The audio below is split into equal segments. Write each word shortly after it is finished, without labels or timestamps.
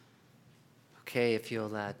Okay, if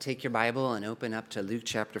you'll take your Bible and open up to Luke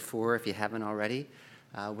chapter 4 if you haven't already.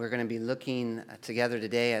 We're going to be looking together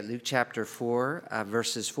today at Luke chapter 4,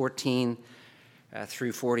 verses 14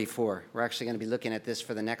 through 44. We're actually going to be looking at this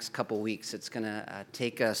for the next couple weeks. It's going to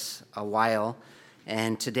take us a while,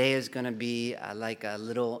 and today is going to be like a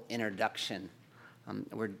little introduction.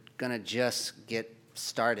 We're going to just get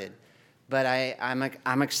started. But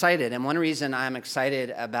I'm excited, and one reason I'm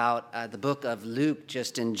excited about the book of Luke,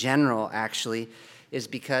 just in general, actually, is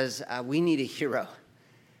because we need a hero.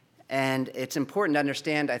 And it's important to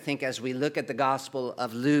understand, I think, as we look at the Gospel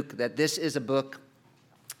of Luke, that this is a book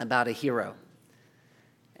about a hero.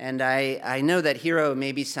 And I know that hero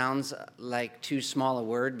maybe sounds like too small a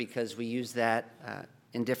word because we use that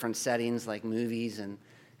in different settings, like movies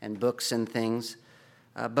and books and things.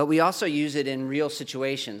 But we also use it in real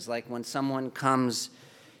situations, like when someone comes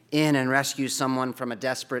in and rescues someone from a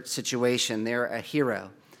desperate situation, they're a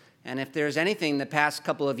hero. And if there's anything the past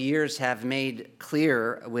couple of years have made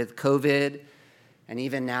clear with COVID, and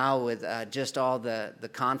even now with just all the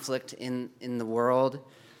conflict in the world,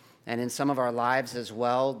 and in some of our lives as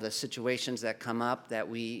well, the situations that come up that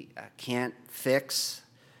we can't fix,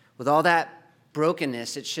 with all that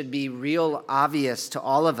brokenness, it should be real obvious to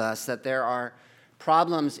all of us that there are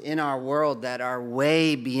problems in our world that are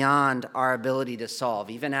way beyond our ability to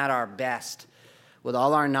solve, even at our best, with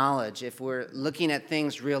all our knowledge. If we're looking at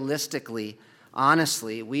things realistically,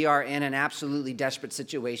 honestly, we are in an absolutely desperate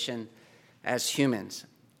situation as humans.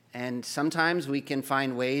 And sometimes we can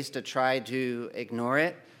find ways to try to ignore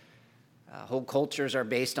it. Whole cultures are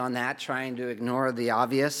based on that, trying to ignore the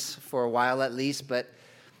obvious for a while at least, but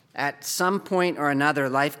at some point or another,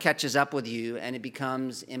 life catches up with you and it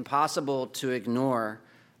becomes impossible to ignore.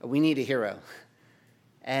 We need a hero.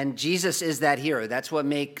 And Jesus is that hero. That's what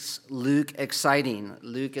makes Luke exciting.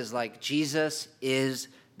 Luke is like, Jesus is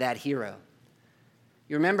that hero.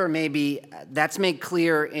 You remember maybe that's made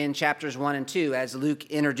clear in chapters 1 and 2 as Luke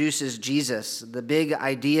introduces Jesus. The big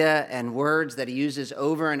idea and words that he uses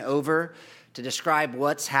over and over to describe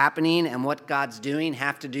what's happening and what God's doing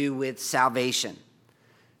have to do with salvation.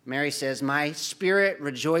 Mary says, "My spirit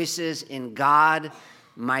rejoices in God,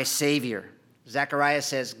 my Savior." Zechariah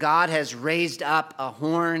says, "God has raised up a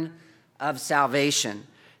horn of salvation."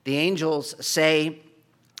 The angels say,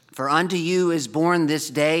 "For unto you is born this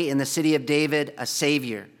day in the city of David a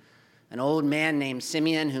Savior." An old man named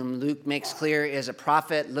Simeon, whom Luke makes clear is a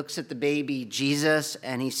prophet, looks at the baby Jesus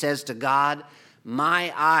and he says to God,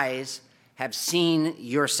 "My eyes have seen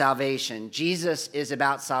your salvation." Jesus is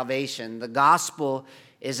about salvation. The gospel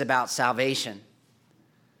is about salvation.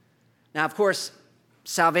 Now, of course,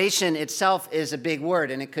 salvation itself is a big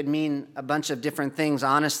word, and it could mean a bunch of different things,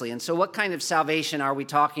 honestly. And so what kind of salvation are we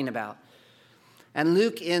talking about? And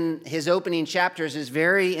Luke, in his opening chapters, is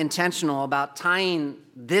very intentional about tying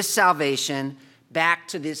this salvation back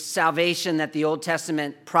to this salvation that the Old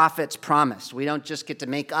Testament prophets promised. We don't just get to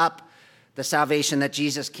make up the salvation that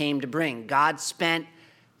Jesus came to bring. God spent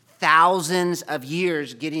thousands of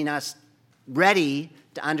years getting us ready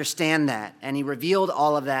to understand that, and he revealed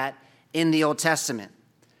all of that in the Old Testament.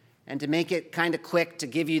 And to make it kind of quick, to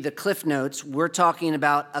give you the cliff notes, we're talking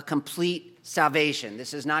about a complete salvation.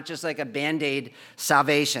 This is not just like a Band-Aid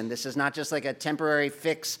salvation. This is not just like a temporary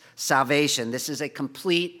fix salvation. This is a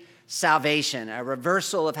complete salvation, a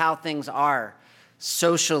reversal of how things are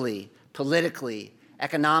socially, politically,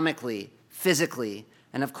 economically, physically,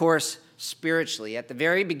 and of course, spiritually. At the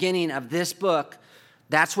very beginning of this book,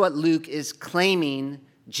 that's what Luke is claiming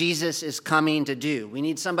Jesus is coming to do. We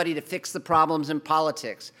need somebody to fix the problems in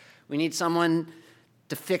politics. We need someone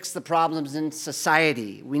to fix the problems in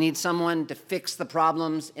society. We need someone to fix the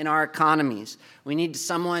problems in our economies. We need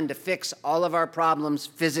someone to fix all of our problems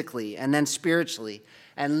physically and then spiritually.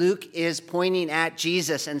 And Luke is pointing at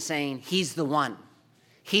Jesus and saying, he's the one.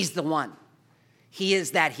 He's the one. He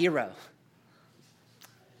is that hero.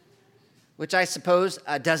 Which I suppose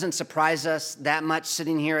doesn't surprise us that much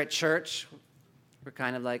sitting here at church. We're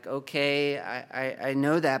kind of like, okay, I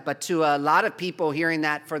know that. But to a lot of people hearing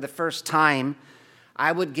that for the first time,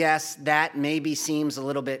 I would guess that maybe seems a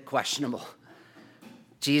little bit questionable.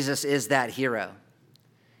 Jesus is that hero.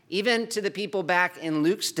 Even to the people back in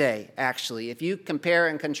Luke's day, actually, if you compare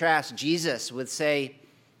and contrast Jesus with, say,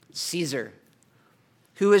 Caesar,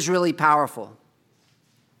 who is really powerful?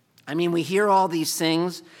 I mean, we hear all these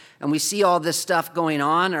things, and we see all this stuff going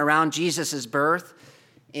on around Jesus' birth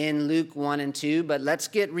in Luke 1 and 2, but let's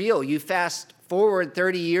get real. You fast forward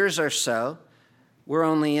 30 years or so. We're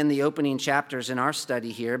only in the opening chapters in our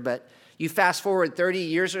study here, but you fast forward 30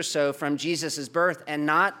 years or so from Jesus' birth, and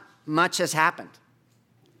not much has happened.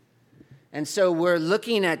 And so we're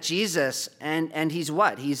looking at Jesus, and he's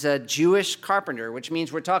what? He's a Jewish carpenter, which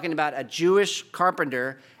means we're talking about a Jewish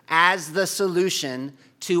carpenter as the solution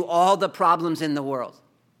to all the problems in the world.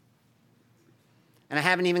 And I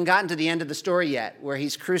haven't even gotten to the end of the story yet, where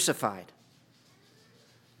he's crucified.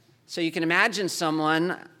 So you can imagine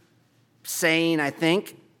someone saying, I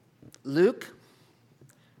think, Luke,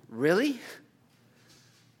 really?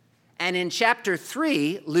 And in chapter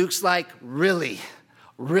 3, Luke's like, really?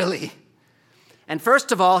 And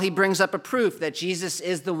first of all, he brings up a proof that Jesus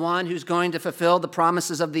is the one who's going to fulfill the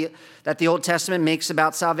promises that the Old Testament makes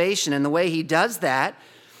about salvation. And the way he does that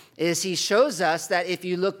is he shows us that if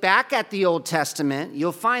you look back at the Old Testament,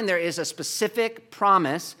 you'll find there is a specific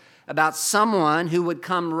promise about someone who would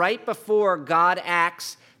come right before God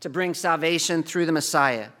acts to bring salvation through the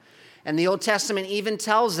Messiah. And the Old Testament even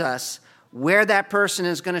tells us where that person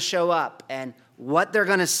is going to show up and what they're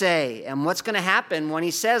going to say and what's going to happen when he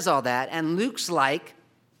says all that. And Luke's like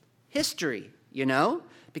history,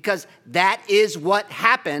 because that is what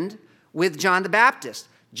happened with John the Baptist.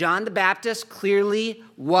 John the Baptist clearly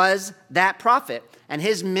was that prophet, and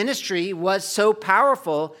his ministry was so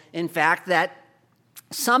powerful, in fact, that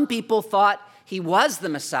some people thought he was the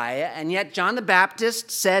Messiah, and yet John the Baptist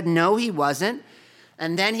said no, he wasn't.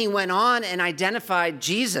 And then he went on and identified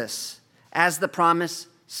Jesus as the promised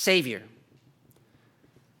Savior,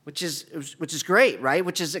 which is great, right?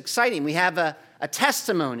 Which is exciting. We have a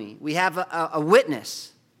testimony. We have a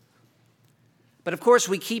witness. But of course,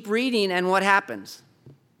 we keep reading, and what happens?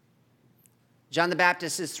 John the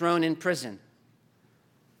Baptist is thrown in prison.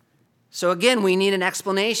 So again, we need an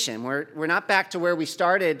explanation. We're not back to where we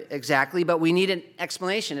started exactly, but we need an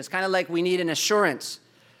explanation. It's kind of like we need an assurance.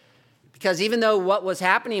 Because even though what was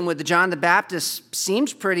happening with John the Baptist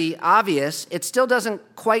seems pretty obvious, it still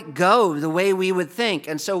doesn't quite go the way we would think.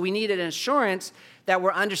 And so we need an assurance that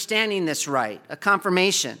we're understanding this right, a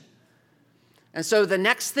confirmation. And so the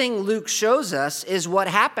next thing Luke shows us is what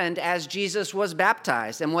happened as Jesus was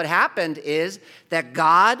baptized. And what happened is that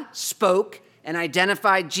God spoke and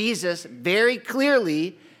identified Jesus very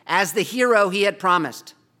clearly as the hero he had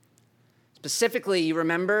promised. Specifically, you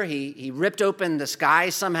remember, he ripped open the sky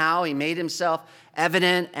somehow. He made himself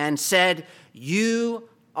evident and said, "You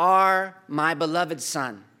are my beloved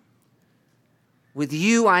Son. With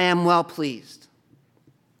you I am well pleased."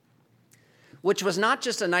 Which was not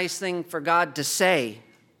just a nice thing for God to say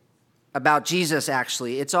about Jesus,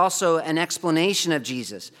 actually. It's also an explanation of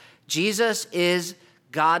Jesus. Jesus is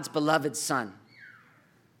God's beloved Son,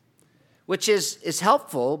 which is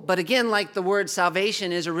helpful, but again, like the word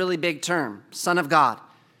salvation is a really big term, Son of God.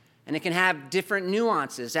 And it can have different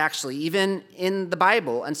nuances, actually, even in the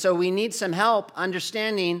Bible. And so we need some help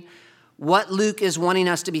understanding what Luke is wanting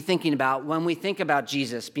us to be thinking about when we think about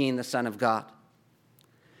Jesus being the Son of God.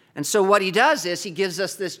 And so what he does is he gives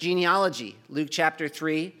us this genealogy, Luke chapter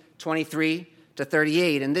 3, 23 to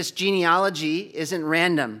 38. And this genealogy isn't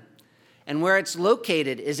random. And where it's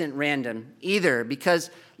located isn't random either,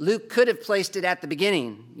 because Luke could have placed it at the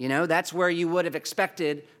beginning. That's where you would have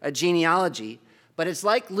expected a genealogy. But it's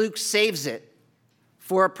like Luke saves it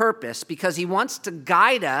for a purpose, because he wants to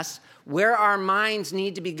guide us where our minds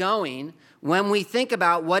need to be going when we think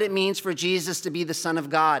about what it means for Jesus to be the Son of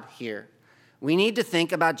God here. We need to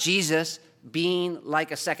think about Jesus being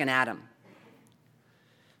like a second Adam.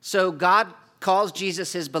 So God calls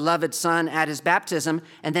Jesus his beloved Son at his baptism,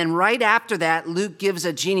 and then right after that, Luke gives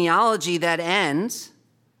a genealogy that ends,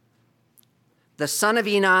 the son of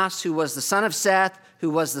Enos, who was the son of Seth,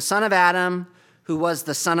 who was the son of Adam, who was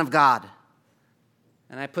the Son of God.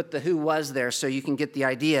 And I put the who was there so you can get the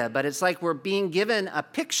idea, but it's like we're being given a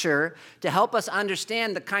picture to help us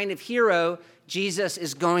understand the kind of hero Jesus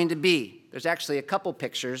is going to be. There's actually a couple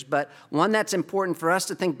pictures, but one that's important for us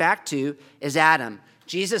to think back to is Adam.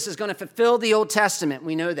 Jesus is going to fulfill the Old Testament.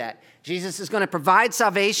 We know that. Jesus is going to provide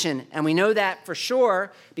salvation, and we know that for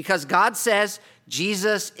sure because God says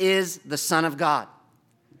Jesus is the Son of God.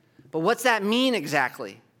 But what's that mean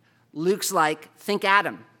exactly? Luke's like, think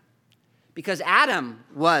Adam, because Adam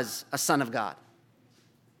was a son of God.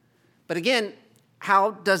 But again,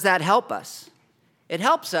 how does that help us? It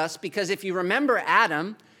helps us because if you remember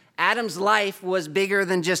Adam's life was bigger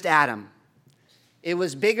than just Adam. It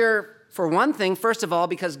was bigger, for one thing, first of all,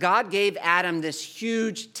 because God gave Adam this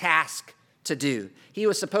huge task to do. He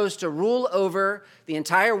was supposed to rule over the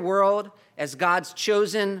entire world as God's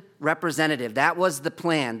chosen representative. That was the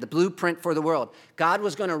plan, the blueprint for the world. God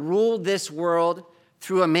was going to rule this world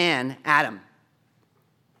through a man, Adam.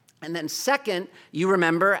 And then second, you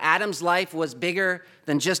remember Adam's life was bigger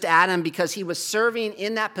than just Adam because he was serving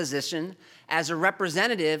in that position as a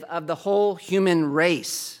representative of the whole human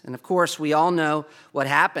race. And of course, we all know what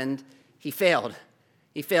happened. He failed.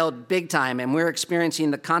 He failed big time, and we're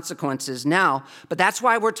experiencing the consequences now. But that's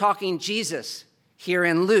why we're talking Jesus here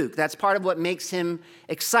in Luke. That's part of what makes him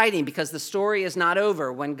exciting, because the story is not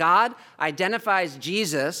over. When God identifies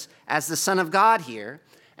Jesus as the Son of God here,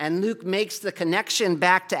 and Luke makes the connection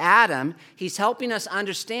back to Adam, he's helping us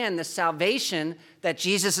understand the salvation that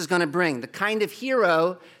Jesus is going to bring, the kind of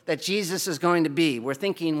hero that Jesus is going to be. We're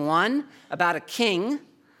thinking, one, about a king,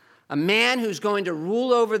 a man who's going to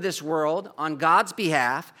rule over this world on God's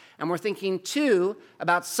behalf. And we're thinking, two,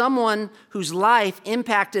 about someone whose life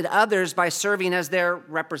impacted others by serving as their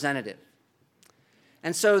representative.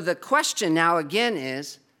 And so the question now again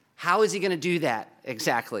is, how is he going to do that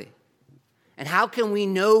exactly? And how can we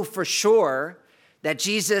know for sure that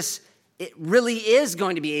Jesus really is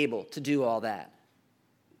going to be able to do all that?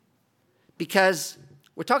 Because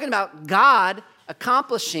we're talking about God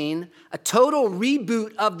accomplishing a total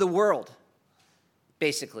reboot of the world,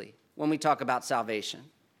 basically, when we talk about salvation,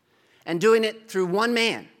 and doing it through one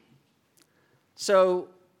man. So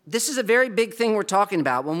this is a very big thing we're talking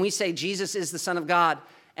about when we say Jesus is the Son of God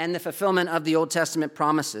and the fulfillment of the Old Testament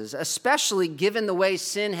promises, especially given the way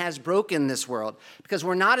sin has broken this world, because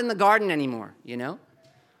we're not in the garden anymore,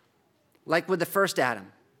 like with the first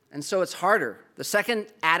Adam. And so it's harder. The second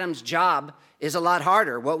Adam's job is a lot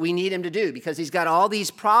harder, what we need him to do, because he's got all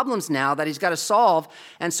these problems now that he's got to solve.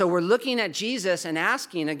 And so we're looking at Jesus and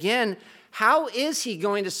asking, again, how is he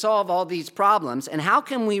going to solve all these problems? And how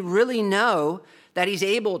can we really know that he's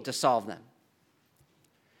able to solve them?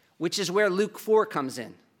 Which is where Luke 4 comes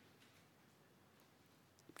in.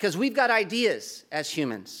 Because we've got ideas as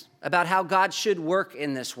humans about how God should work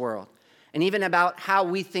in this world, and even about how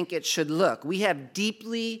we think it should look. We have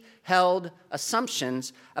deeply held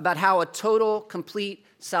assumptions about how a total, complete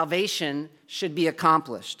salvation should be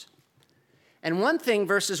accomplished. And one thing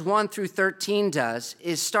verses 1 through 13 does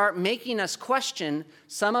is start making us question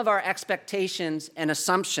some of our expectations and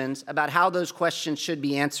assumptions about how those questions should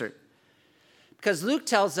be answered. Because Luke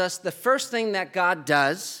tells us the first thing that God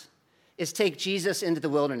does is take Jesus into the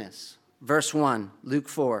wilderness. Verse 1, Luke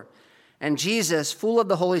 4. And Jesus, full of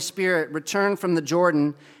the Holy Spirit, returned from the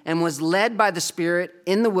Jordan and was led by the Spirit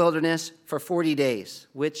in the wilderness for 40 days,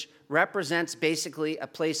 which represents basically a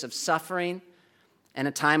place of suffering and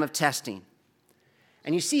a time of testing.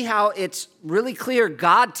 And you see how it's really clear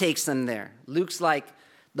God takes them there. Luke's like,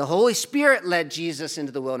 the Holy Spirit led Jesus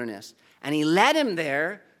into the wilderness, and he led him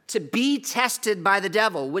there to be tested by the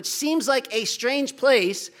devil, which seems like a strange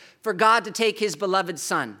place for God to take his beloved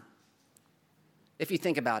son, if you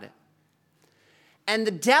think about it. And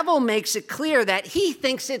the devil makes it clear that he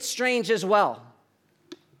thinks it's strange as well.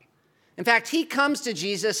 In fact, he comes to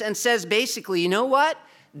Jesus and says basically, you know what?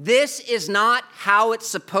 This is not how it's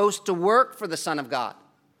supposed to work for the Son of God.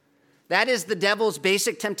 That is the devil's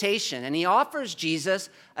basic temptation. And he offers Jesus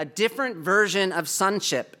a different version of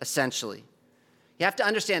sonship, essentially. You have to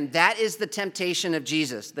understand that is the temptation of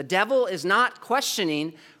Jesus. The devil is not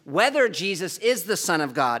questioning whether Jesus is the Son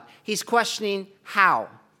of God. He's questioning how.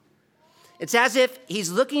 It's as if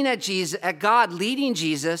he's looking at God leading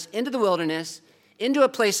Jesus into the wilderness, into a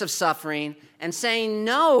place of suffering, and saying,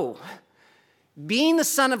 no, being the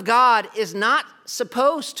Son of God is not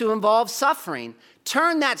supposed to involve suffering.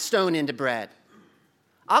 Turn that stone into bread.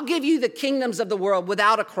 I'll give you the kingdoms of the world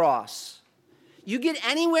without a cross. You get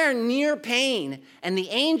anywhere near pain, and the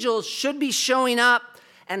angels should be showing up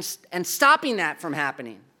and stopping that from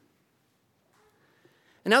happening.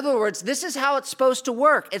 In other words, this is how it's supposed to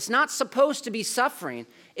work. It's not supposed to be suffering.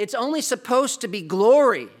 It's only supposed to be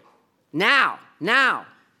glory. Now.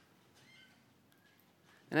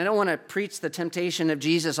 And I don't want to preach the temptation of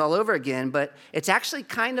Jesus all over again, but it's actually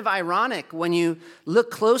kind of ironic when you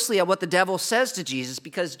look closely at what the devil says to Jesus,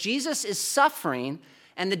 because Jesus is suffering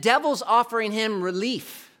and the devil's offering him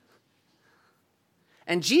relief.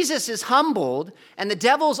 And Jesus is humbled and the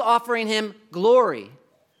devil's offering him glory.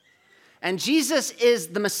 And Jesus is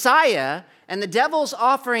the Messiah, and the devil's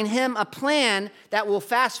offering him a plan that will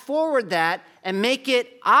fast forward that and make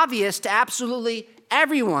it obvious to absolutely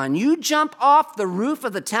everyone. You jump off the roof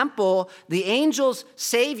of the temple, the angels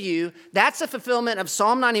save you. That's a fulfillment of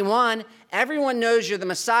Psalm 91. Everyone knows you're the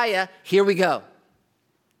Messiah. Here we go.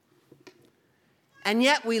 And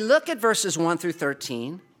yet we look at verses 1 through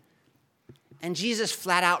 13, and Jesus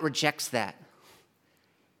flat out rejects that.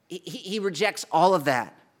 He rejects all of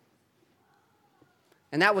that.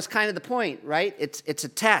 And that was kind of the point, right? It's a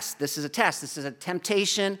test. This is a test. This is a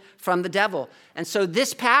temptation from the devil. And so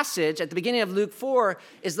this passage at the beginning of Luke 4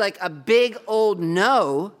 is like a big old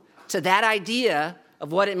no to that idea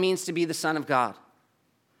of what it means to be the Son of God.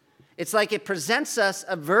 It's like it presents us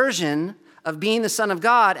a version of being the Son of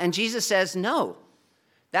God, and Jesus says, no,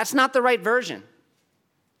 that's not the right version,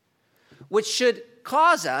 which should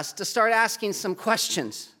cause us to start asking some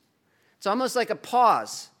questions. It's almost like a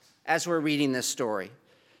pause as we're reading this story.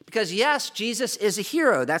 Because yes, Jesus is a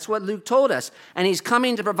hero. That's what Luke told us. And he's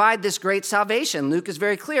coming to provide this great salvation. Luke is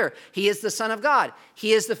very clear. He is the Son of God.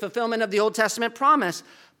 He is the fulfillment of the Old Testament promise.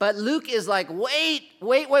 But Luke is like,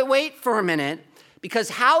 wait for a minute. Because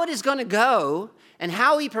how it is going to go and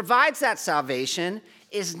how he provides that salvation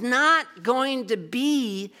is not going to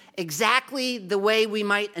be exactly the way we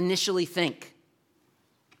might initially think.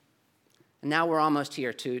 And now we're almost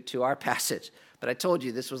here to our passage. But I told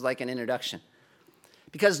you this was like an introduction.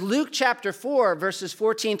 Because Luke chapter 4, verses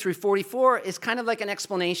 14 through 44 is kind of like an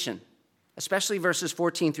explanation, especially verses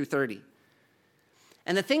 14 through 30.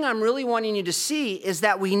 And the thing I'm really wanting you to see is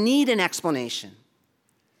that we need an explanation.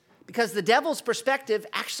 Because the devil's perspective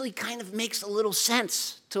actually kind of makes a little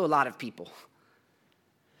sense to a lot of people.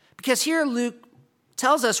 Because here Luke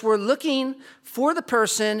tells us we're looking for the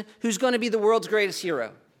person who's going to be the world's greatest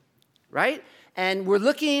hero, right? And we're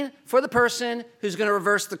looking for the person who's going to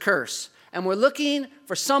reverse the curse. And we're looking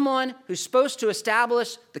for someone who's supposed to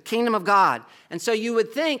establish the kingdom of God. And so you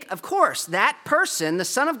would think, of course, that person, the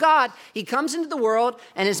Son of God, he comes into the world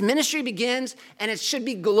and his ministry begins, and it should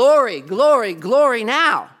be glory, glory, glory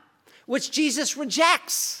now, which Jesus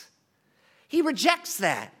rejects. He rejects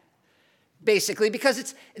that, basically,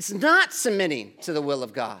 because it's not submitting to the will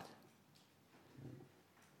of God.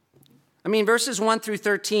 I mean, verses 1 through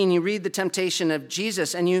 13, you read the temptation of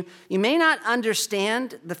Jesus, and you may not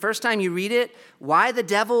understand the first time you read it why the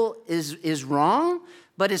devil is wrong,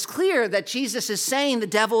 but it's clear that Jesus is saying the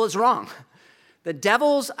devil is wrong. The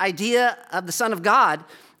devil's idea of the Son of God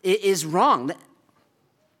is wrong.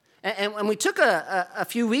 And we took a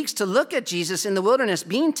few weeks to look at Jesus in the wilderness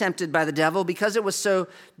being tempted by the devil because it was so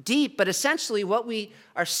deep. But essentially what we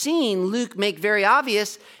are seeing Luke make very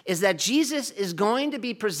obvious is that Jesus is going to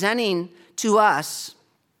be presenting to us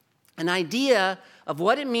an idea of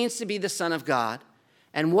what it means to be the Son of God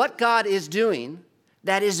and what God is doing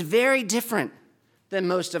that is very different than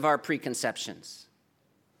most of our preconceptions.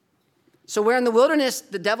 So where in the wilderness,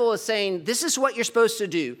 the devil is saying, this is what you're supposed to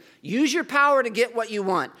do. Use your power to get what you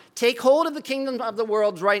want. Take hold of the kingdom of the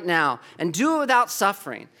world right now and do it without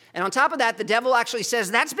suffering. And on top of that, the devil actually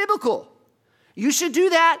says, that's biblical. You should do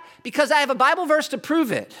that because I have a Bible verse to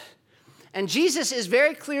prove it. And Jesus is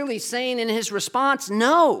very clearly saying in his response,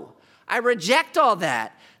 no, I reject all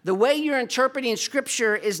that. The way you're interpreting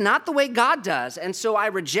Scripture is not the way God does. And so I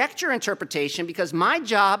reject your interpretation because my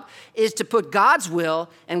job is to put God's will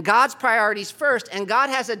and God's priorities first. And God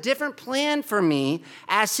has a different plan for me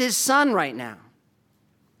as his son right now.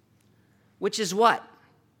 Which is what?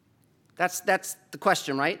 That's the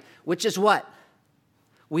question, right? Which is what?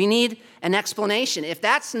 We need an explanation. If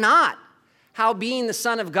that's not how being the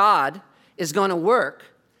Son of God is going to work,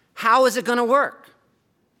 how is it going to work?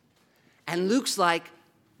 And Luke's like,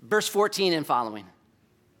 verse 14 and following.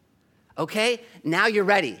 Okay, now you're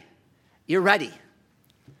ready. You're ready.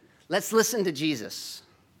 Let's listen to Jesus.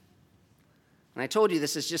 And I told you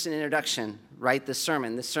this is just an introduction, right? This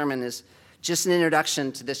sermon is just an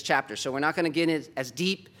introduction to this chapter. So we're not going to get in as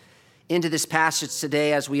deep into this passage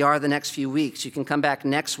today as we are the next few weeks. You can come back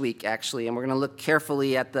next week, actually, and we're going to look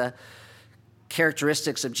carefully at the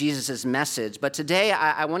characteristics of Jesus' message. But today,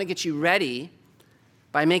 I want to get you ready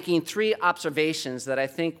by making 3 observations that I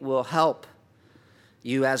think will help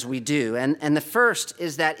you as we do. And the first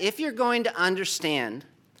is that if you're going to understand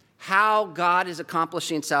how God is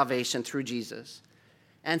accomplishing salvation through Jesus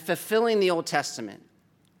and fulfilling the Old Testament,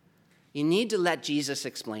 you need to let Jesus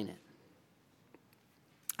explain it.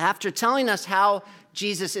 After telling us how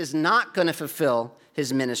Jesus is not going to fulfill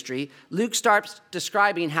his ministry, Luke starts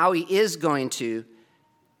describing how he is going to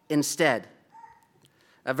instead.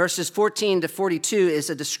 Verses 14 to 42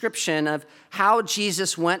 is a description of how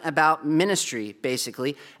Jesus went about ministry,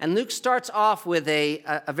 basically. And Luke starts off with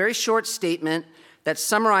a very short statement that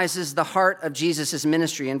summarizes the heart of Jesus'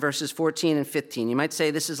 ministry in verses 14 and 15. You might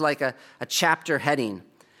say this is like a chapter heading.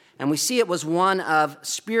 And we see it was one of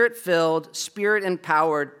spirit-filled,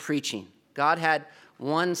 spirit-empowered preaching. God had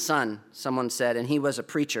one son, someone said, and he was a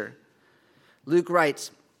preacher. Luke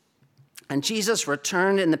writes, and Jesus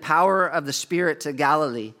returned in the power of the Spirit to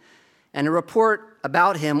Galilee, and a report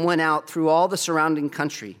about him went out through all the surrounding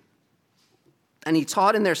country. And he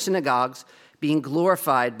taught in their synagogues, being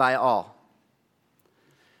glorified by all.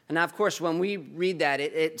 And now, of course, when we read that,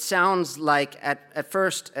 it sounds like, at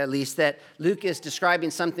first at least, that Luke is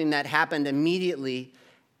describing something that happened immediately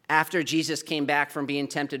after Jesus came back from being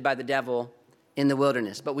tempted by the devil in the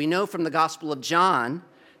wilderness. But we know from the Gospel of John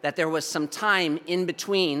that there was some time in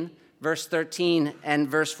between verse 13 and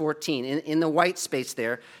verse 14. In the white space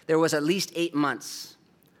there was at least 8 months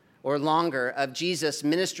or longer of Jesus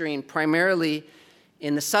ministering primarily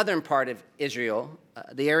in the southern part of Israel,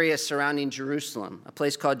 the area surrounding Jerusalem, a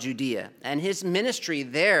place called Judea. And his ministry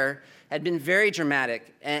there had been very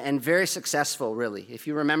dramatic and very successful, really. If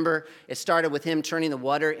you remember, it started with him turning the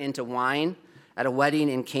water into wine at a wedding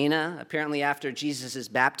in Cana. Apparently, after Jesus'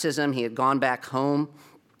 baptism, he had gone back home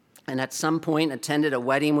and at some point attended a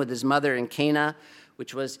wedding with his mother in Cana,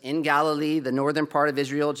 which was in Galilee, the northern part of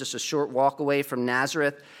Israel, just a short walk away from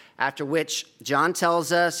Nazareth. After which, John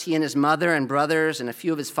tells us he and his mother and brothers and a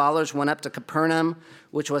few of his followers went up to Capernaum,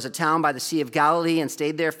 which was a town by the Sea of Galilee, and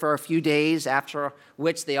stayed there for a few days, after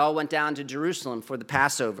which they all went down to Jerusalem for the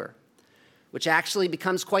Passover, which actually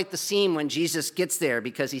becomes quite the scene when Jesus gets there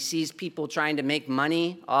because he sees people trying to make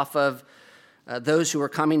money off of those who are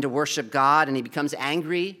coming to worship God, and he becomes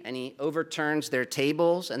angry and he overturns their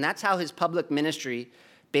tables. And that's how his public ministry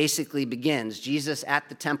basically begins. Jesus at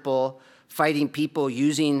the temple fighting people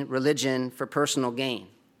using religion for personal gain.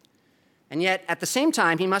 And yet, at the same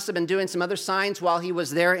time, he must have been doing some other signs while he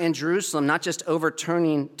was there in Jerusalem, not just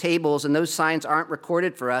overturning tables, and those signs aren't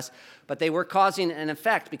recorded for us, but they were causing an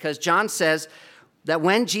effect, because John says that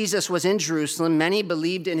when Jesus was in Jerusalem, many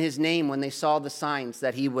believed in his name when they saw the signs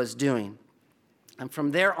that he was doing. And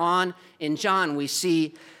from there on in John, we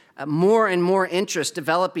see more and more interest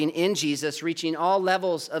developing in Jesus, reaching all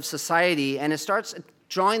levels of society, and it starts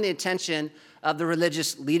drawing the attention of the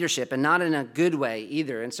religious leadership, and not in a good way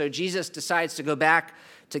either. And so Jesus decides to go back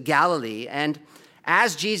to Galilee. And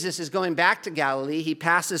as Jesus is going back to Galilee, he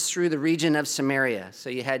passes through the region of Samaria. So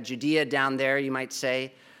you had Judea down there, you might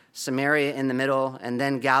say, Samaria in the middle, and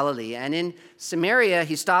then Galilee. And in Samaria,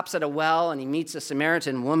 he stops at a well, and he meets a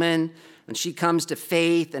Samaritan woman, and she comes to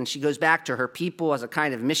faith, and she goes back to her people as a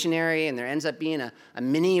kind of missionary, and there ends up being a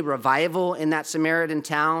mini revival in that Samaritan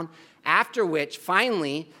town. After which,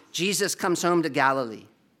 finally, Jesus comes home to Galilee.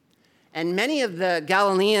 And many of the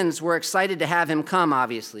Galileans were excited to have him come,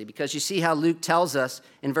 obviously, because you see how Luke tells us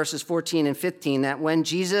in verses 14 and 15 that when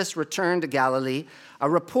Jesus returned to Galilee, a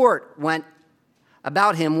report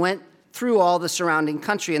about him went through all the surrounding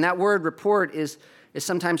country. And that word report is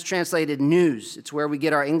sometimes translated news. It's where we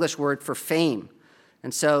get our English word for fame.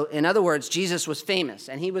 And so, in other words, Jesus was famous.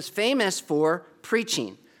 And he was famous for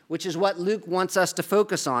preaching, which is what Luke wants us to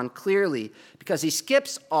focus on clearly, because he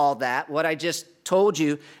skips all that, what I just told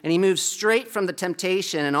you, and he moves straight from the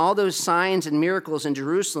temptation and all those signs and miracles in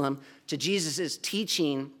Jerusalem to Jesus'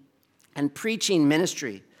 teaching and preaching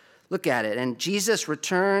ministry. Look at it. And Jesus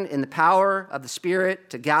returned in the power of the Spirit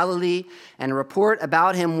to Galilee, and a report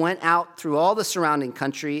about him went out through all the surrounding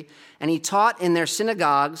country, and he taught in their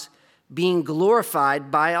synagogues, being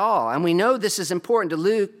glorified by all. And we know this is important to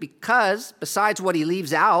Luke because, besides what he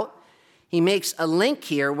leaves out, he makes a link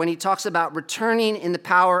here when he talks about returning in the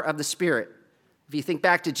power of the Spirit. If you think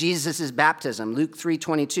back to Jesus' baptism, Luke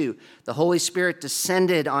 3:22, the Holy Spirit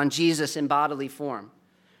descended on Jesus in bodily form.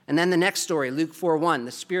 And then the next story, Luke 4:1,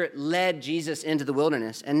 the Spirit led Jesus into the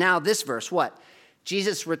wilderness. And now this verse, what?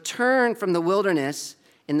 Jesus returned from the wilderness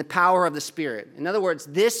in the power of the Spirit. In other words,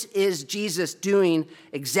 this is Jesus doing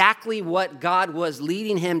exactly what God was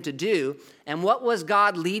leading him to do. And what was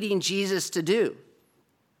God leading Jesus to do?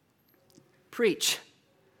 Preach.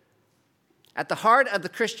 At the heart of the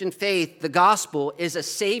Christian faith, the gospel is a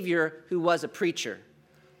Savior who was a preacher,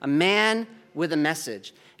 a man with a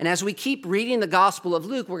message. And as we keep reading the Gospel of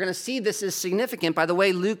Luke, we're going to see this is significant by the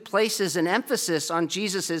way Luke places an emphasis on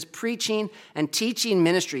Jesus' preaching and teaching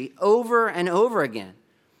ministry over and over again.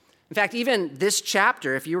 In fact, even this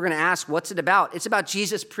chapter, if you were going to ask what's it about, it's about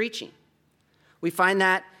Jesus preaching. We find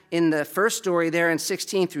that in the first story there in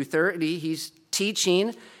 16 through 30, he's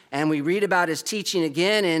teaching, and we read about his teaching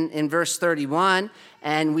again in verse 31,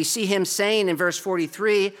 and we see him saying in verse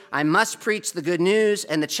 43, I must preach the good news,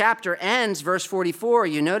 and the chapter ends, verse 44,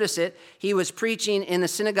 you notice it, he was preaching in the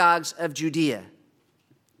synagogues of Judea.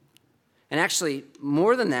 And actually,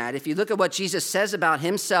 more than that, if you look at what Jesus says about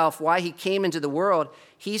himself, why he came into the world,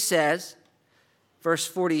 he says, verse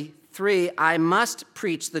 43, I must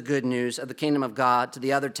preach the good news of the kingdom of God to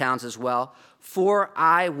the other towns as well, for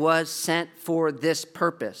I was sent for this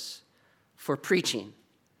purpose, for preaching.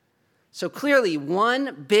 So clearly,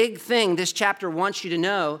 one big thing this chapter wants you to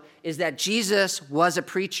know is that Jesus was a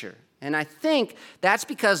preacher. And I think that's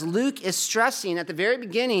because Luke is stressing at the very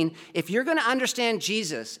beginning, if you're going to understand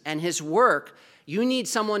Jesus and his work, you need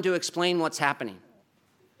someone to explain what's happening.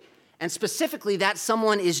 And specifically, that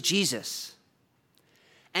someone is Jesus.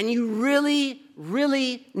 And you really,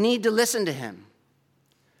 really need to listen to him,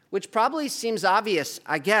 which probably seems obvious,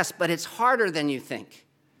 I guess, but it's harder than you think.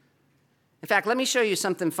 In fact, let me show you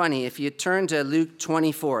something funny. If you turn to Luke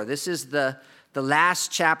 24, this is the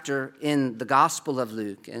last chapter in the Gospel of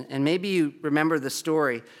Luke. And maybe you remember the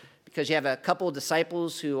story because you have a couple of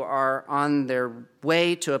disciples who are on their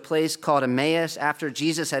way to a place called Emmaus after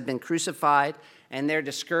Jesus had been crucified, and they're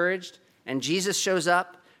discouraged. And Jesus shows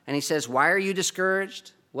up, and he says, "Why are you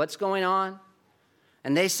discouraged? What's going on?"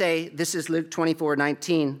 And they say, this is Luke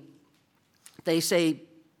 24:19. They say,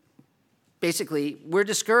 basically, we're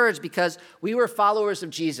discouraged because we were followers of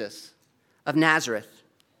Jesus, of Nazareth.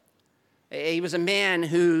 He was a man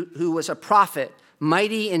who was a prophet,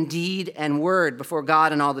 mighty in deed and word before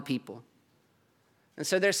God and all the people. And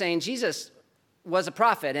so they're saying Jesus was a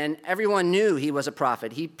prophet, and everyone knew he was a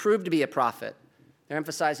prophet. He proved to be a prophet. They're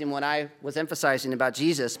emphasizing what I was emphasizing about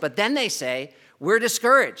Jesus. But then they say, we're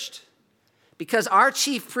discouraged because our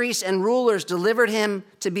chief priests and rulers delivered him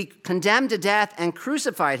to be condemned to death and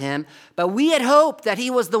crucified him, but we had hoped that he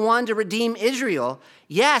was the one to redeem Israel.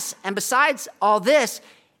 Yes, and besides all this,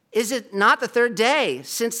 is it not the third day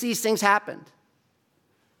since these things happened?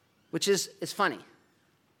 Which is funny.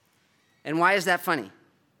 And why is that funny?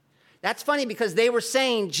 That's funny because they were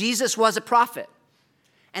saying Jesus was a prophet.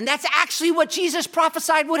 And that's actually what Jesus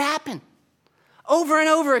prophesied would happen over and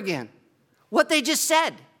over again. What they just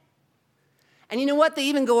said. And you know what? They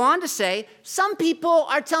even go on to say, some people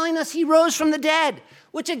are telling us he rose from the dead,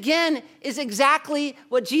 which again is exactly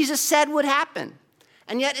what Jesus said would happen.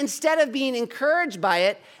 And yet instead of being encouraged by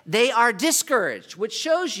it, they are discouraged, which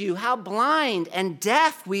shows you how blind and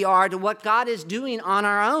deaf we are to what God is doing on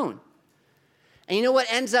our own. And you know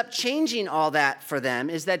what ends up changing all that for them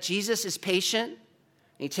is that Jesus is patient.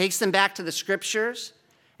 He takes them back to the scriptures,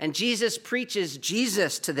 and Jesus preaches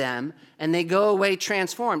Jesus to them, and they go away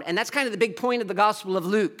transformed. And that's kind of the big point of the Gospel of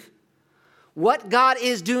Luke. What God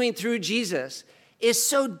is doing through Jesus is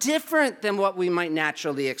so different than what we might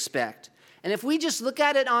naturally expect. And if we just look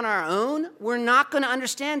at it on our own, we're not going to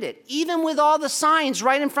understand it, even with all the signs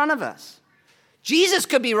right in front of us. Jesus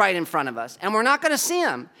could be right in front of us, and we're not going to see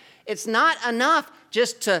him. It's not enough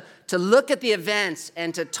just to look at the events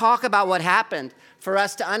and to talk about what happened for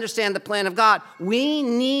us to understand the plan of God. We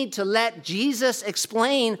need to let Jesus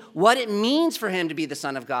explain what it means for him to be the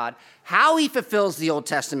Son of God, how he fulfills the Old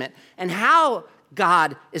Testament, and how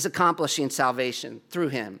God is accomplishing salvation through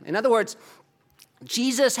him. In other words,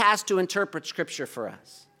 Jesus has to interpret Scripture for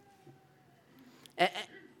us.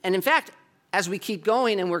 And in fact, as we keep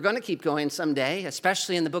going, and we're going to keep going someday,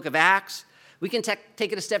 especially in the book of Acts, we can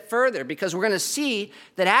take it a step further because we're going to see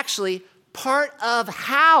that actually part of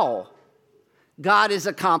how God is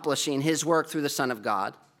accomplishing his work through the Son of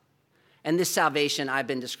God, and this salvation I've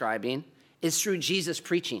been describing, is through Jesus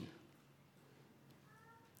preaching.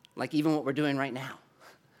 Like even what we're doing right now.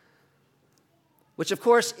 Which, of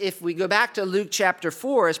course, if we go back to Luke chapter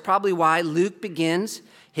 4, is probably why Luke begins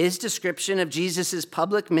his description of Jesus'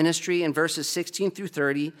 public ministry in verses 16 through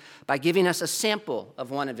 30 by giving us a sample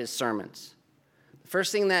of one of his sermons. The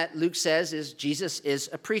first thing that Luke says is Jesus is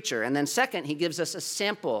a preacher. And then second, he gives us a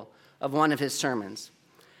sample of one of his sermons.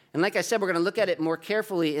 And like I said, we're going to look at it more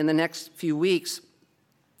carefully in the next few weeks,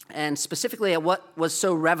 and specifically at what was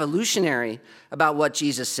so revolutionary about what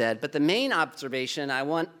Jesus said. But the main observation I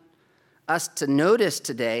want us to notice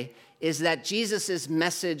today is that Jesus'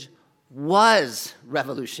 message was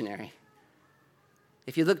revolutionary.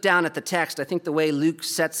 If you look down at the text, I think the way Luke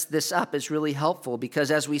sets this up is really helpful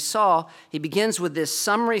because as we saw, he begins with this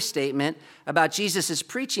summary statement about Jesus'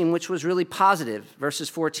 preaching, which was really positive, verses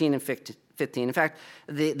 14 and 15. In fact,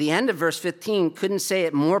 the end of verse 15 couldn't say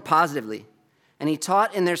it more positively. And he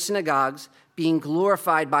taught in their synagogues, being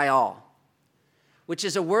glorified by all, which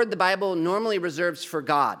is a word the Bible normally reserves for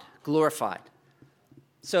God, glorified.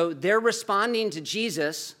 So they're responding to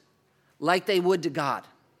Jesus like they would to God.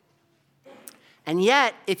 And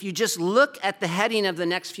yet, if you just look at the heading of the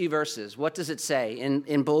next few verses, what does it say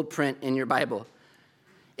in bold print in your Bible?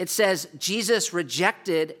 It says, Jesus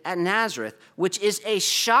rejected at Nazareth, which is a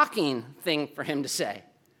shocking thing for him to say.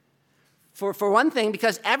 For one thing,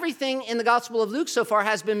 because everything in the Gospel of Luke so far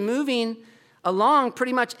has been moving along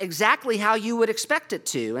pretty much exactly how you would expect it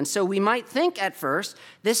to. And so we might think at first,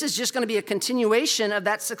 this is just going to be a continuation of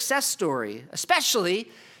that success story, especially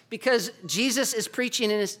because Jesus is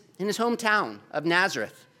preaching in his hometown of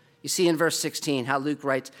Nazareth. You see in verse 16 how Luke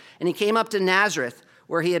writes, and he came up to Nazareth,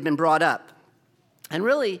 where he had been brought up. And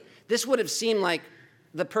really, this would have seemed like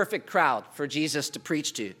the perfect crowd for Jesus to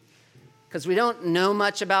preach to, because we don't know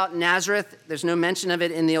much about Nazareth. There's no mention of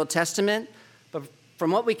it in the Old Testament, but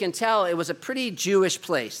from what we can tell, it was a pretty Jewish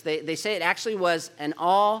place. They say it actually was an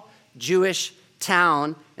all-Jewish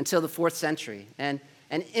town until the 4th century. And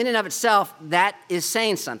in and of itself, that is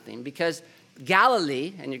saying something, because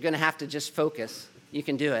Galilee, and you're going to have to just focus. You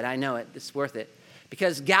can do it. I know it. It's worth it.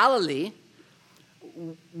 Because Galilee,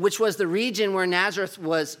 which was the region where Nazareth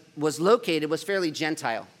was located, was fairly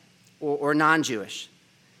Gentile or non-Jewish.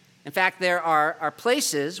 In fact, there are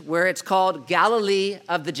places where it's called Galilee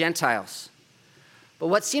of the Gentiles. But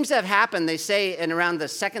what seems to have happened, they say in around the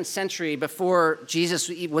 2nd century before Jesus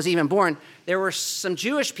was even born, there were some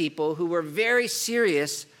Jewish people who were very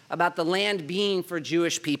serious about the land being for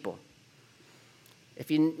Jewish people. If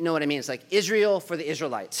you know what I mean, it's like Israel for the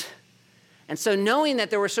Israelites. And so knowing that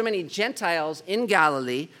there were so many Gentiles in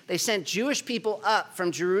Galilee, they sent Jewish people up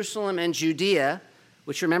from Jerusalem and Judea,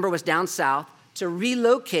 which remember was down south, to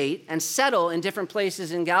relocate and settle in different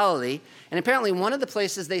places in Galilee. And apparently one of the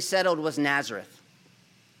places they settled was Nazareth.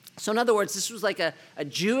 So in other words, this was like a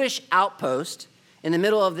Jewish outpost in the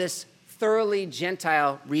middle of this thoroughly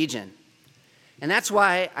Gentile region. And that's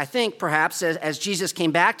why I think perhaps as Jesus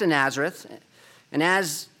came back to Nazareth, and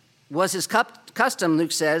as was his custom,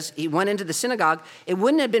 Luke says, he went into the synagogue, it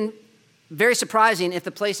wouldn't have been very surprising if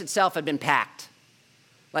the place itself had been packed.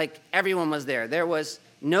 Like everyone was there. There was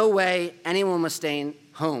no way anyone was staying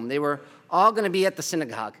home. They were all going to be at the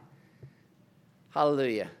synagogue.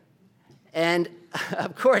 Hallelujah. And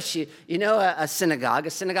of course, you know a synagogue. A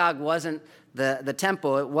synagogue wasn't the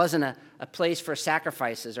temple. It wasn't a place for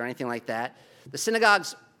sacrifices or anything like that. The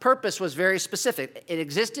synagogue's purpose was very specific. It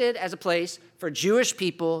existed as a place for Jewish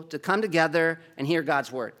people to come together and hear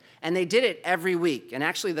God's word. And they did it every week. And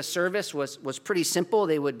actually the service was pretty simple.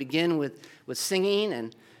 They would begin with singing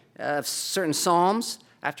and certain psalms,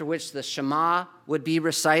 after which the Shema would be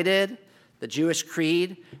recited, the Jewish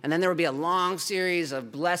creed, and then there would be a long series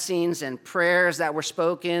of blessings and prayers that were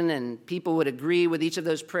spoken, and people would agree with each of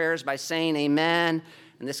those prayers by saying amen,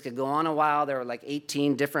 and this could go on a while. There were like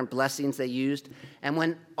 18 different blessings they used, and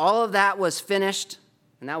when all of that was finished,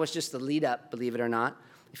 and that was just the lead up, believe it or not,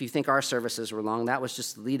 if you think our services were long, that was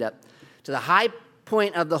just the lead up to the high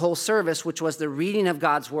point of the whole service, which was the reading of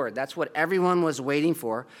God's word. That's what everyone was waiting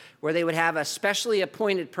for, where they would have a specially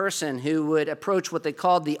appointed person who would approach what they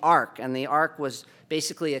called the ark. And the ark was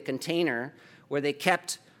basically a container where they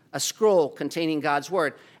kept a scroll containing God's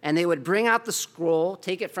word. And they would bring out the scroll,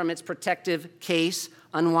 take it from its protective case,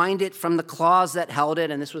 unwind it from the claws that held it,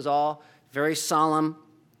 and this was all very solemn.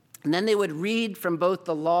 And then they would read from both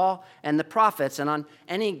the law and the prophets, and on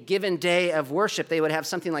any given day of worship, they would have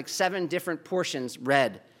something like 7 different portions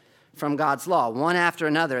read from God's law, one after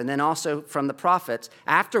another, and then also from the prophets,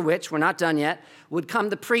 after which, we're not done yet, would come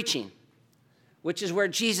the preaching, which is where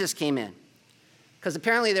Jesus came in. Because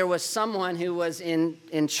apparently there was someone who was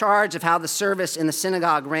in charge of how the service in the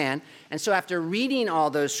synagogue ran, and so after reading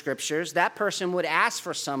all those scriptures, that person would ask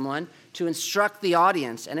for someone to instruct the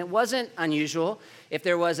audience, and it wasn't unusual if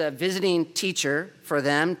there was a visiting teacher for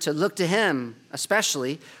them to look to him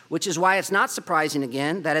especially, which is why it's not surprising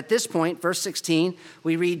again that at this point, verse 16,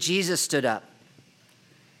 we read Jesus stood up.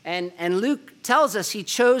 And Luke tells us he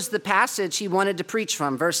chose the passage he wanted to preach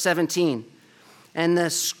from, verse 17. And the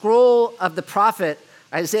scroll of the prophet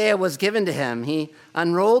Isaiah was given to him. He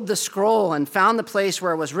unrolled the scroll and found the place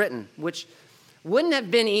where it was written, which wouldn't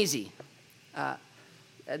have been easy.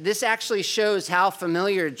 This actually shows how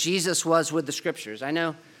familiar Jesus was with the scriptures. I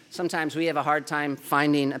know sometimes we have a hard time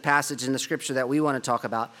finding a passage in the scripture that we want to talk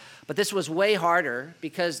about, but this was way harder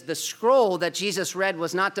because the scroll that Jesus read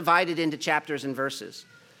was not divided into chapters and verses.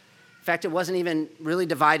 In fact, it wasn't even really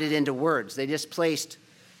divided into words. They just placed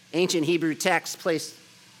ancient Hebrew texts, placed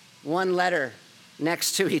one letter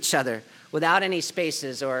next to each other without any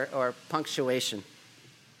spaces or punctuation,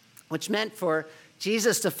 which meant for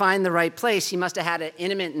Jesus to find the right place, he must have had an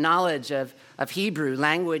intimate knowledge of Hebrew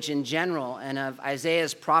language in general and of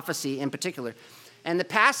Isaiah's prophecy in particular. And the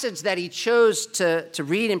passage that he chose to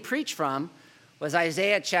read and preach from was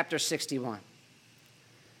Isaiah chapter 61.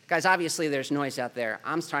 Guys, obviously there's noise out there.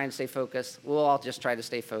 I'm trying to stay focused. We'll all just try to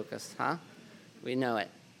stay focused, huh? We know it.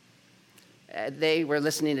 They were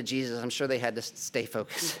listening to Jesus. I'm sure they had to stay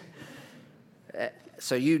focused.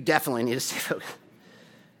 So you definitely need to stay focused.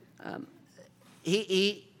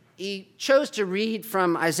 He chose to read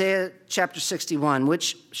from Isaiah chapter 61,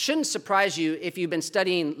 which shouldn't surprise you if you've been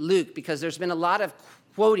studying Luke, because there's been a lot of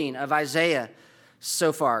quoting of Isaiah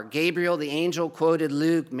so far. Gabriel, the angel, quoted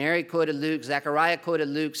Luke. Mary quoted Luke. Zechariah quoted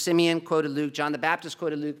Luke. Simeon quoted Luke. John the Baptist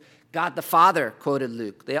quoted Luke. God the Father quoted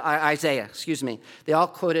Isaiah. They all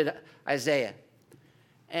quoted Isaiah.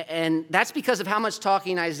 And that's because of how much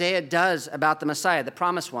talking Isaiah does about the Messiah, the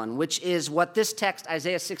promised one, which is what this text,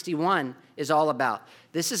 Isaiah 61, is all about.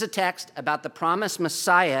 This is a text about the promised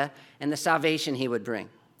Messiah and the salvation he would bring.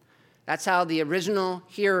 That's how the original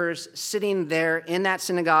hearers sitting there in that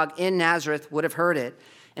synagogue in Nazareth would have heard it.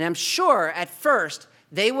 And I'm sure at first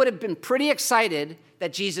they would have been pretty excited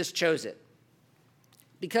that Jesus chose it.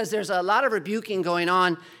 Because there's a lot of rebuking going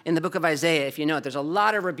on in the book of Isaiah, if you know it. There's a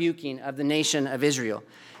lot of rebuking of the nation of Israel.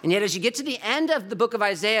 And yet as you get to the end of the book of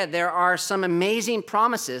Isaiah, there are some amazing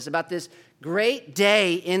promises about this great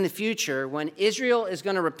day in the future when Israel is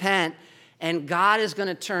going to repent and God is going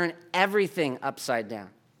to turn everything upside down.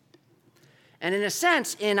 And in a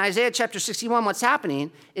sense, in Isaiah chapter 61, what's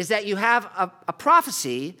happening is that you have a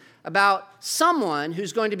prophecy about someone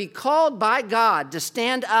who's going to be called by God to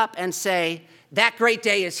stand up and say, that great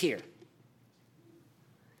day is here.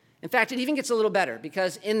 In fact, it even gets a little better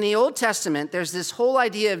because in the Old Testament, there's this whole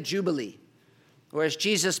idea of Jubilee, or as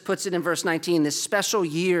Jesus puts it in verse 19, this special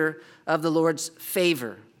year of the Lord's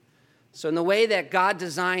favor. So in the way that God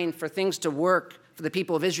designed for things to work for the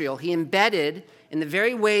people of Israel, he embedded in the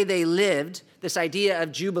very way they lived this idea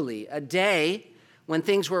of Jubilee, a day when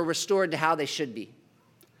things were restored to how they should be.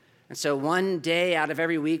 And so one day out of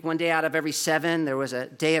every week, one day out of every 7, there was a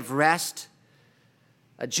day of rest,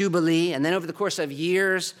 a Jubilee. And then over the course of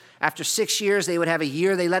years, after 6 years, they would have a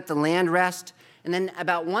year they let the land rest. And then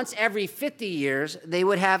about once every 50 years, they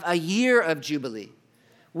would have a year of Jubilee,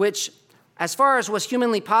 which, as far as was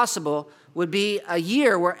humanly possible, would be a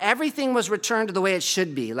year where everything was returned to the way it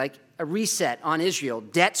should be, like a reset on Israel.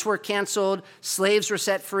 Debts were canceled, slaves were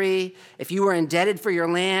set free. If you were indebted for your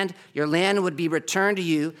land would be returned to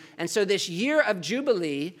you. And so this year of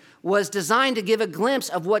Jubilee was designed to give a glimpse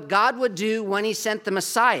of what God would do when he sent the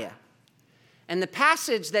Messiah. And the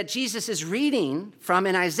passage that Jesus is reading from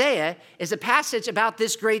in Isaiah is a passage about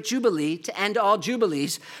this great Jubilee to end all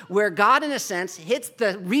Jubilees, where God, in a sense, hits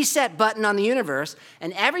the reset button on the universe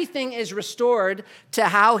and everything is restored to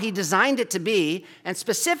how he designed it to be. And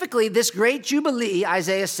specifically, this great Jubilee,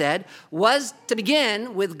 Isaiah said, was to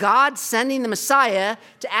begin with God sending the Messiah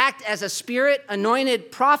to act as a Spirit-anointed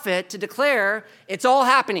prophet to declare it's all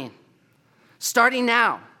happening, starting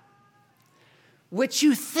now. Which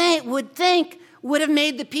you would think would have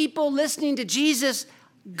made the people listening to Jesus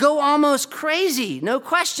go almost crazy. No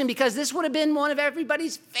question, because this would have been one of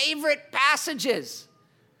everybody's favorite passages,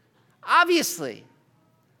 obviously.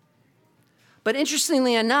 But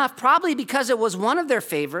interestingly enough, probably because it was one of their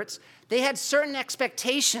favorites, they had certain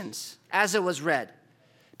expectations as it was read,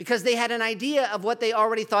 because they had an idea of what they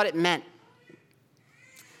already thought it meant.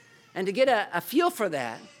 And to get a feel for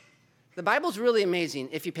that, the Bible's really amazing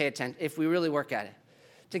if you pay attention, if we really work at it.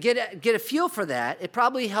 To get a feel for that, it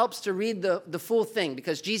probably helps to read the full thing,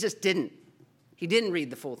 because Jesus didn't. He didn't read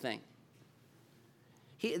the full thing.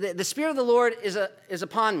 The Spirit of the Lord is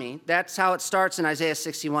upon me. That's how it starts in Isaiah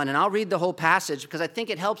 61. And I'll read the whole passage because I think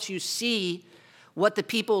it helps you see what the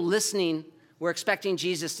people listening were expecting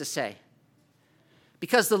Jesus to say.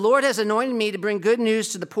 Because the Lord has anointed me to bring good news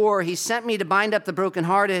to the poor. He sent me to bind up the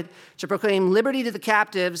brokenhearted, to proclaim liberty to the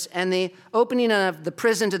captives and the opening of the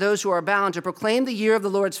prison to those who are bound, to proclaim the year of the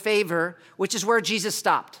Lord's favor, which is where Jesus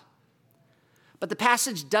stopped. But the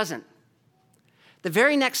passage doesn't. The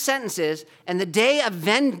very next sentence is, and the day of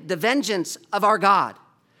the vengeance of our God,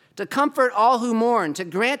 to comfort all who mourn, to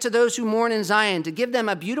grant to those who mourn in Zion, to give them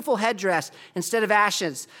a beautiful headdress instead of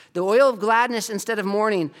ashes, the oil of gladness instead of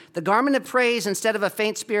mourning, the garment of praise instead of a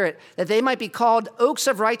faint spirit, that they might be called oaks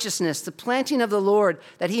of righteousness, the planting of the Lord,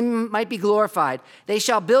 that he might be glorified. They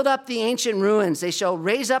shall build up the ancient ruins. They shall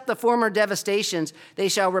raise up the former devastations. They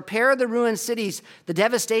shall repair the ruined cities, the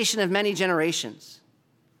devastation of many generations.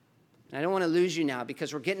 And I don't want to lose you now,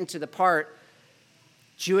 because we're getting to the part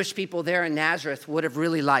Jewish people there in Nazareth would have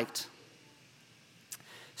really liked.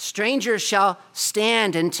 Strangers shall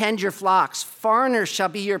stand and tend your flocks. Foreigners shall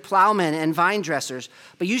be your plowmen and vine dressers.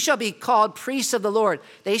 But you shall be called priests of the Lord.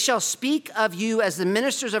 They shall speak of you as the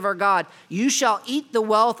ministers of our God. You shall eat the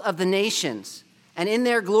wealth of the nations, and in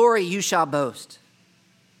their glory you shall boast.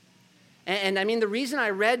 And I mean, the reason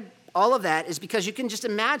I read all of that is because you can just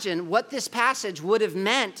imagine what this passage would have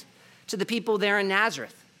meant to the people there in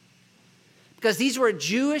Nazareth. Because these were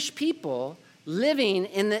Jewish people living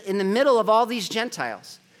in the middle of all these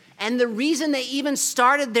Gentiles. And the reason they even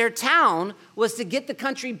started their town was to get the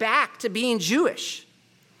country back to being Jewish.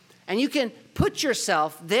 And you can put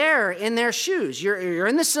yourself there in their shoes. You're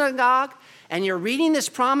in the synagogue, and you're reading this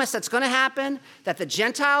promise that's going to happen, that the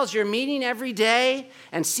Gentiles you're meeting every day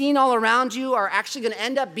and seeing all around you are actually going to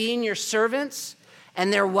end up being your servants,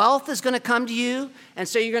 and their wealth is going to come to you, and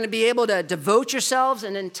so you're going to be able to devote yourselves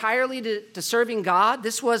and entirely to serving God.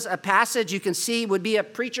 This was a passage you can see would be a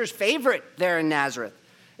preacher's favorite there in Nazareth.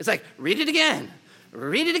 It's like, read it again,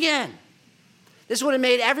 read it again. This would have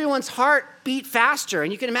made everyone's heart beat faster.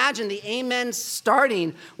 And you can imagine the amens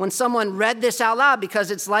starting when someone read this out loud,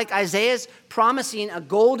 because it's like Isaiah's promising a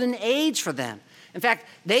golden age for them. In fact,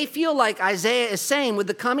 they feel like Isaiah is saying, with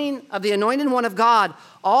the coming of the anointed one of God,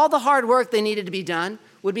 all the hard work they needed to be done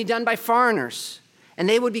would be done by foreigners, and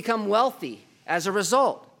they would become wealthy as a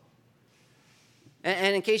result.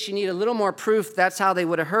 And in case you need a little more proof, that's how they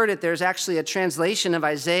would have heard it. There's actually a translation of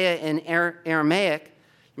Isaiah in Aramaic.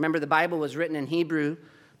 Remember, the Bible was written in Hebrew,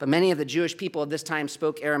 but many of the Jewish people of this time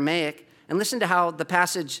spoke Aramaic. And listen to how the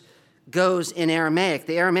passage goes in Aramaic.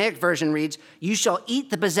 The Aramaic version reads, "You shall eat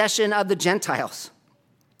the possession of the Gentiles,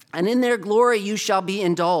 and in their glory you shall be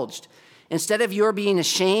indulged. Instead of your being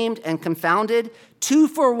ashamed and confounded,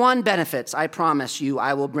 2-for-1 benefits, I promise you,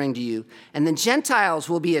 I will bring to you. And the Gentiles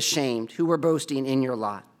will be ashamed who were boasting in your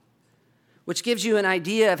lot." Which gives you an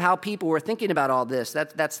idea of how people were thinking about all this.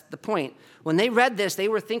 That's the point. When they read this, they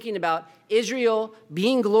were thinking about Israel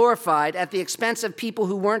being glorified at the expense of people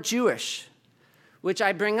who weren't Jewish, which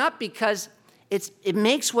I bring up because it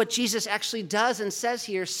makes what Jesus actually does and says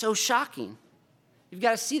here so shocking. You've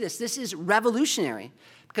got to see this. This is revolutionary,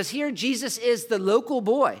 because here Jesus is the local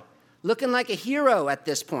boy, looking like a hero at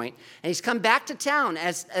this point. And he's come back to town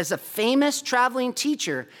as a famous traveling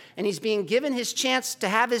teacher, and he's being given his chance to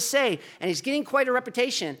have his say, and he's getting quite a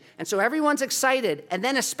reputation. And so everyone's excited. And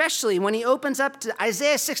then especially when he opens up to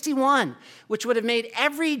Isaiah 61, which would have made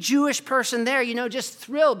every Jewish person there, just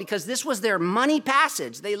thrilled, because this was their money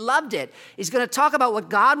passage. They loved it. He's going to talk about what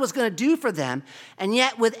God was going to do for them. And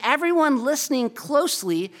yet, with everyone listening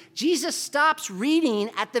closely, Jesus stops reading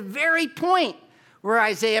at the very point where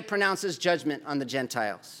Isaiah pronounces judgment on the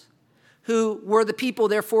Gentiles, who were the people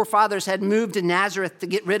their forefathers had moved to Nazareth to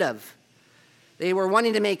get rid of. They were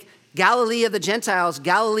wanting to make Galilee of the Gentiles,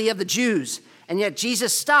 Galilee of the Jews. And yet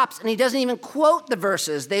Jesus stops, and he doesn't even quote the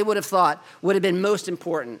verses they would have thought would have been most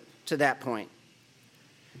important to that point.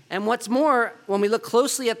 And what's more, when we look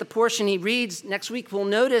closely at the portion he reads next week, we'll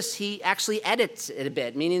notice he actually edits it a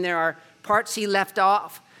bit, meaning there are parts he left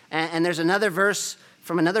off, and there's another verse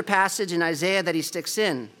from another passage in Isaiah that he sticks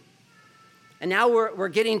in. And now we're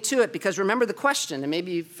getting to it, because remember the question, and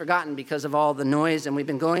maybe you've forgotten because of all the noise and we've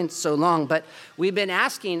been going so long, but we've been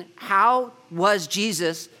asking, how was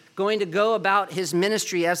Jesus going to go about his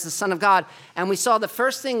ministry as the Son of God? And we saw the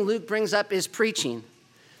first thing Luke brings up is preaching.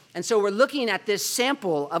 And so we're looking at this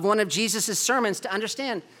sample of one of Jesus' sermons to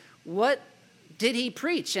understand, what did he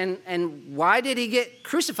preach and why did he get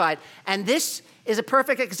crucified? And this is a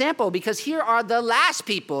perfect example, because here are the last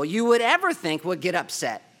people you would ever think would get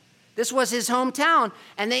upset. This was his hometown,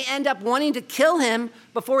 and they end up wanting to kill him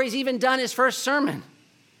before he's even done his first sermon.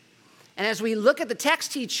 And as we look at the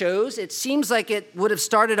text he chose, it seems like it would have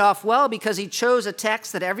started off well, because he chose a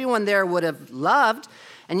text that everyone there would have loved,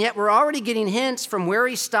 and yet we're already getting hints from where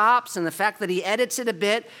he stops and the fact that he edits it a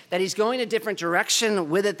bit, that he's going a different direction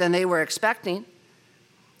with it than they were expecting.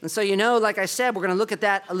 And so, like I said, we're going to look at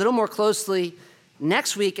that a little more closely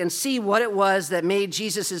next week and see what it was that made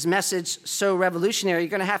Jesus' message so revolutionary.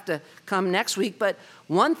 You're going to have to come next week. But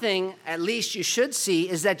one thing, at least you should see,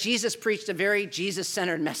 is that Jesus preached a very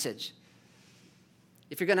Jesus-centered message.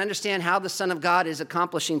 If you're going to understand how the Son of God is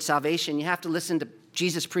accomplishing salvation, you have to listen to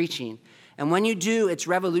Jesus preaching. And when you do, it's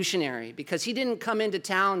revolutionary, because he didn't come into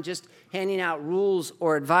town just handing out rules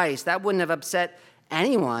or advice. That wouldn't have upset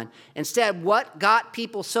anyone. Instead, what got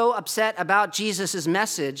people so upset about Jesus'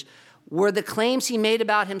 message were the claims he made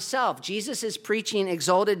about himself. Jesus is preaching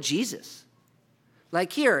exalted Jesus.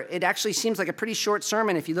 Like here, it actually seems like a pretty short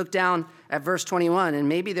sermon if you look down at verse 21, and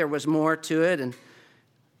maybe there was more to it, and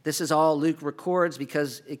this is all Luke records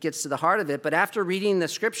because it gets to the heart of it. But after reading the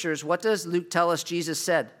scriptures, what does Luke tell us Jesus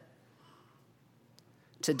said?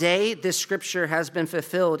 "Today, this scripture has been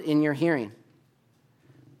fulfilled in your hearing."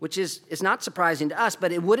 Which is not surprising to us,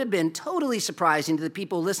 but it would have been totally surprising to the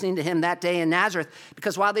people listening to him that day in Nazareth,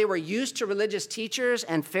 because while they were used to religious teachers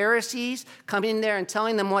and Pharisees coming there and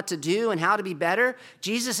telling them what to do and how to be better,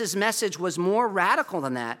 Jesus' message was more radical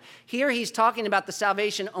than that. Here he's talking about the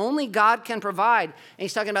salvation only God can provide, and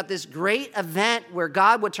he's talking about this great event where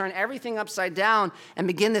God would turn everything upside down and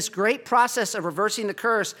begin this great process of reversing the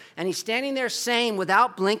curse, and he's standing there saying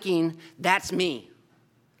without blinking, "That's me.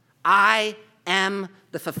 I am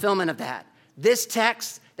the fulfillment of that." This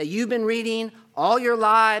text that you've been reading all your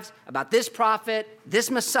lives about this prophet, this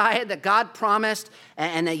Messiah that God promised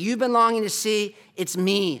and that you've been longing to see, it's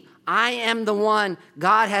me. I am the one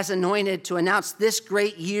God has anointed to announce this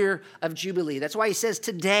great year of Jubilee. That's why he says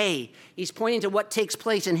today, he's pointing to what takes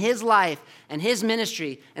place in his life and his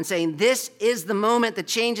ministry and saying, this is the moment that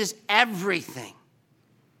changes everything.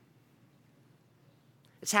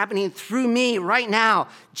 It's happening through me right now.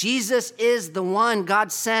 Jesus is the one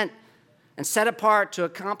God sent and set apart to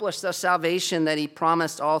accomplish the salvation that he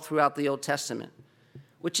promised all throughout the Old Testament,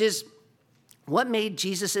 which is what made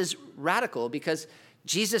Jesus radical, because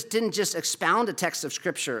Jesus didn't just expound a text of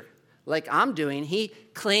Scripture like I'm doing. He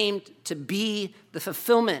claimed to be the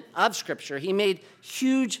fulfillment of Scripture. He made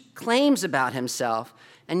huge claims about himself.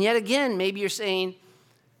 And yet again, maybe you're saying,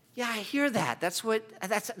 yeah, I hear that. That's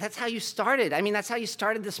how you started. I mean, that's how you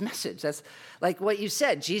started this message. That's like what you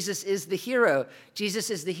said. Jesus is the hero. Jesus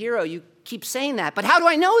is the hero. You keep saying that. But how do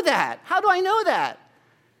I know that? How do I know that?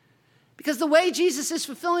 Because the way Jesus is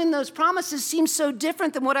fulfilling those promises seems so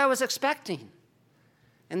different than what I was expecting.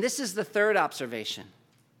 And this is the third observation.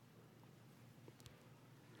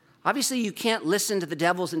 Obviously, you can't listen to the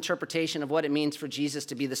devil's interpretation of what it means for Jesus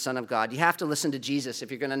to be the Son of God. You have to listen to Jesus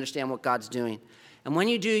if you're going to understand what God's doing. And when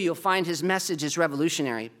you do, you'll find his message is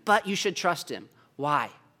revolutionary, but you should trust him.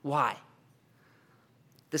 Why? Why?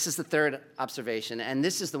 This is the third observation, and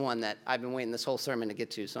this is the one that I've been waiting this whole sermon to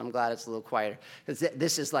get to, so I'm glad it's a little quieter, because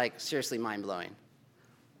this is like seriously mind-blowing.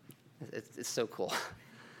 It's so cool.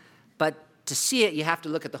 But to see it, you have to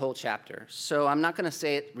look at the whole chapter. So I'm not going to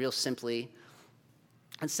say it real simply.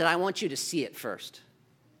 Instead, I want you to see it first.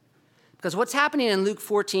 Because what's happening in Luke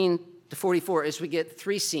 14 to 44 is we get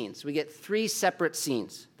three scenes. We get three separate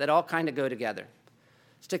scenes that all kind of go together.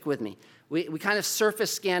 Stick with me. We kind of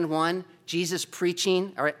surface scan one, Jesus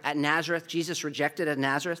preaching at Nazareth, Jesus rejected at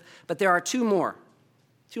Nazareth. But there are two more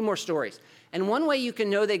stories. And one way you can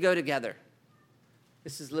know they go together,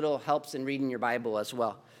 this is little helps in reading your Bible as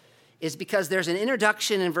well, is because there's an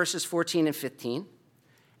introduction in verses 14 and 15,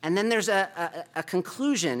 and then there's a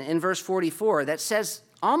conclusion in verse 44 that says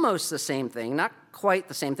almost the same thing, not quite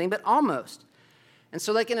the same thing, but almost. And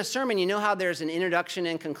so like in a sermon, you know how there's an introduction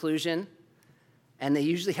and conclusion, and they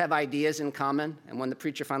usually have ideas in common, and when the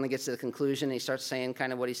preacher finally gets to the conclusion, he starts saying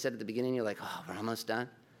kind of what he said at the beginning, you're like, oh, we're almost done.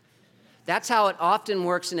 That's how it often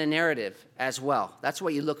works in a narrative as well. That's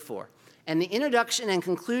what you look for. And the introduction and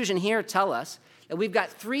conclusion here tell us that we've got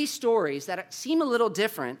three stories that seem a little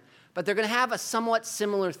different, but they're going to have a somewhat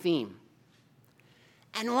similar theme.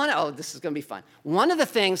 And this is going to be fun. One of the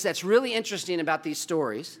things that's really interesting about these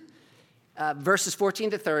stories, verses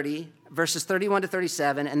 14 to 30, verses 31 to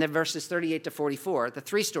 37, and then verses 38 to 44, the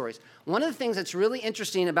three stories. One of the things that's really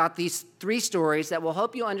interesting about these three stories that will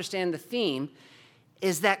help you understand the theme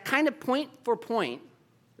is that kind of point for point,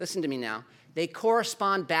 listen to me now, they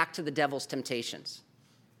correspond back to the devil's temptations.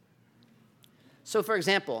 So, for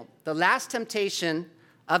example, the last temptation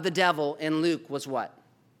of the devil in Luke was what?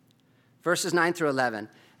 Verses 9 through 11.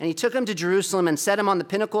 And he took him to Jerusalem and set him on the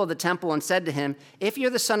pinnacle of the temple and said to him, if you're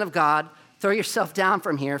the Son of God, throw yourself down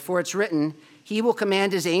from here, for it's written, he will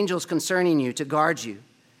command his angels concerning you to guard you.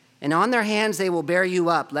 And on their hands they will bear you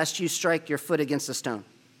up, lest you strike your foot against a stone.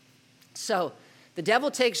 So the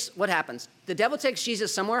devil takes, what happens? The devil takes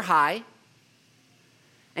Jesus somewhere high,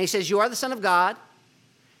 and he says, you are the Son of God.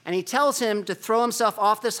 And he tells him to throw himself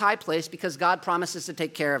off this high place because God promises to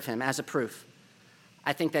take care of him as a proof.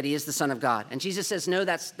 I think that he is the Son of God. And Jesus says, no,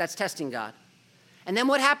 that's testing God. And then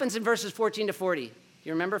what happens in verses 14 to 40? Do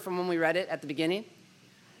you remember from when we read it at the beginning?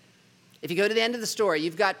 If you go to the end of the story,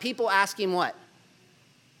 you've got people asking what?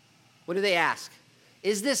 What do they ask?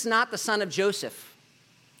 Is this not the son of Joseph?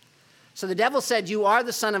 So the devil said, you are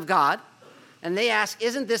the Son of God. And they ask,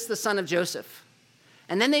 isn't this the son of Joseph?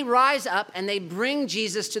 And then they rise up and they bring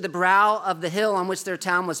Jesus to the brow of the hill on which their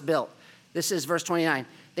town was built. This is verse 29.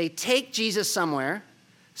 They take Jesus somewhere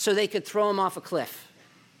so they could throw him off a cliff.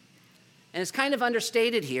 And it's kind of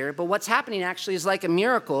understated here, but what's happening actually is like a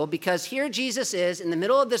miracle, because here Jesus is in the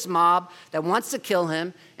middle of this mob that wants to kill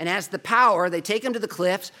him and has the power. They take him to the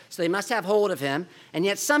cliffs, so they must have hold of him, and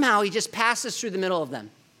yet somehow he just passes through the middle of them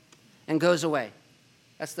and goes away.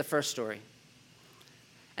 That's the first story.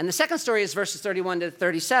 And the second story is verses 31 to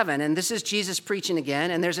 37, and this is Jesus preaching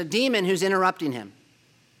again, and there's a demon who's interrupting him.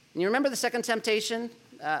 And you remember the second temptation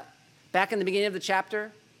back in the beginning of the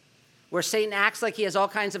chapter, where Satan acts like he has all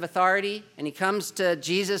kinds of authority, and he comes to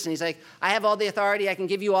Jesus, and he's like, I have all the authority, I can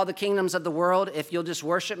give you all the kingdoms of the world if you'll just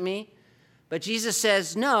worship me. But Jesus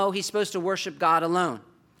says, no, he's supposed to worship God alone.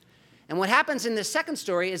 And what happens in this second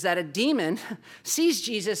story is that a demon sees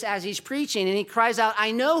Jesus as he's preaching, and he cries out,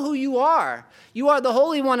 "I know who you are. You are the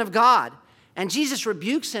Holy One of God." And Jesus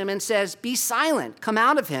rebukes him and says, "Be silent, come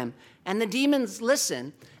out of him." And the demons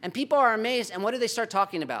listen, and people are amazed. And what do they start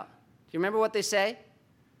talking about? Do you remember what they say?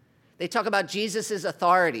 They talk about Jesus'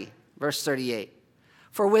 authority, verse 38.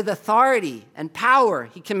 "For with authority and power,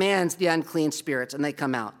 he commands the unclean spirits, and they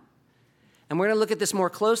come out." And we're going to look at this more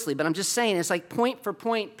closely, but I'm just saying it's like point for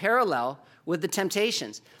point parallel with the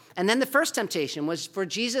temptations. And then the first temptation was for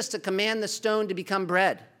Jesus to command the stone to become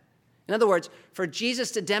bread. In other words, for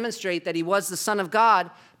Jesus to demonstrate that he was the Son of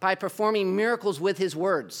God by performing miracles with his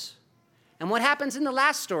words. And what happens in the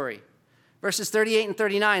last story, verses 38 and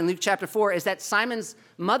 39, Luke chapter 4, is that Simon's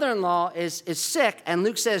mother-in-law is sick, and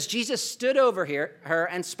Luke says Jesus stood over her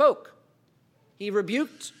and spoke. He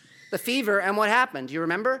rebuked the fever, and what happened? Do you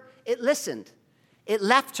remember? It listened. It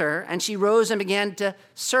left her, and she rose and began to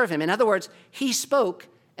serve him. In other words, he spoke,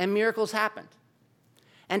 and miracles happened.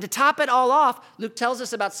 And to top it all off, Luke tells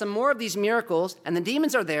us about some more of these miracles, and the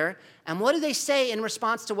demons are there. And what do they say in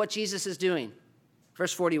response to what Jesus is doing?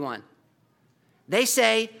 Verse 41. They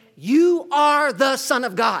say, "You are the Son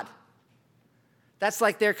of God." That's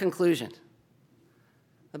like their conclusion.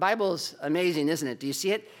 The Bible is amazing, isn't it? Do you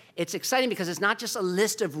see it? It's exciting because it's not just a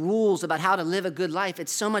list of rules about how to live a good life.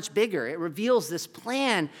 It's so much bigger. It reveals this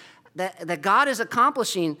plan that God is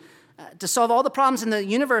accomplishing to solve all the problems in the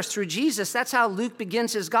universe through Jesus. That's how Luke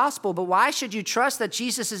begins his gospel. But why should you trust that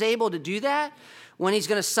Jesus is able to do that when he's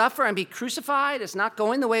going to suffer and be crucified? It's not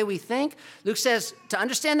going the way we think. Luke says to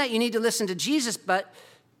understand that you need to listen to Jesus, but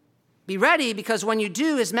be ready, because when you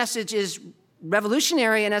do, his message is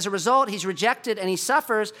revolutionary, and as a result, he's rejected and he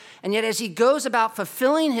suffers. And yet as he goes about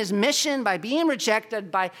fulfilling his mission by being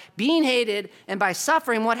rejected, by being hated, and by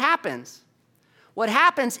suffering, what happens? What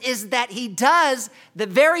happens is that he does the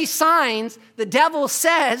very signs the devil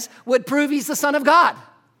says would prove he's the Son of God.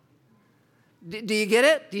 Do you get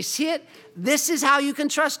it? Do you see it? This is how you can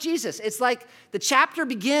trust Jesus. It's like the chapter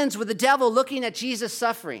begins with the devil looking at Jesus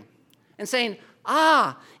suffering and saying,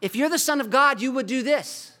 if you're the Son of God, you would do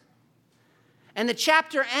this. And the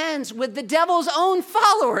chapter ends with the devil's own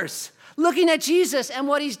followers looking at Jesus and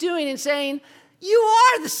what he's doing and saying, "You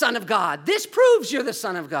are the Son of God. This proves you're the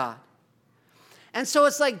Son of God." And so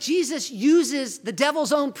it's like Jesus uses the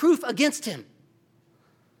devil's own proof against him.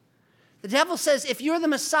 The devil says, if you're the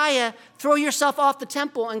Messiah, throw yourself off the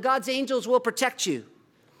temple and God's angels will protect you.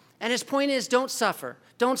 And his point is, don't suffer.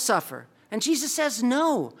 Don't suffer. And Jesus says,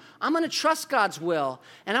 no, I'm going to trust God's will,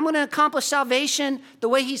 and I'm going to accomplish salvation the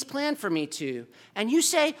way he's planned for me to. And you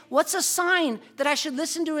say, what's a sign that I should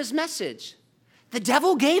listen to his message? The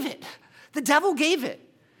devil gave it. The devil gave it.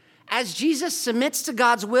 As Jesus submits to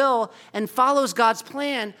God's will and follows God's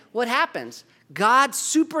plan, what happens? God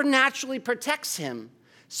supernaturally protects him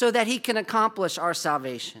so that he can accomplish our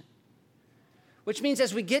salvation. Which means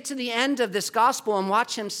as we get to the end of this gospel and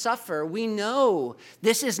watch him suffer, we know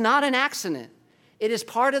this is not an accident. It is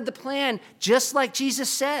part of the plan, just like Jesus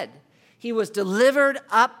said. He was delivered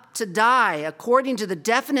up to die according to the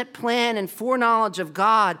definite plan and foreknowledge of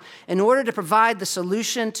God in order to provide the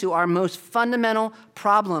solution to our most fundamental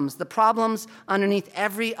problems, the problems underneath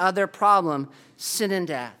every other problem, sin and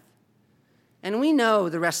death. And we know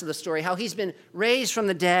the rest of the story, how he's been raised from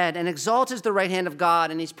the dead and exalted to the right hand of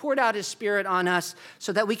God, and he's poured out his Spirit on us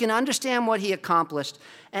so that we can understand what he accomplished.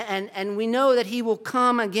 And we know that he will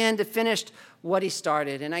come again to finish what he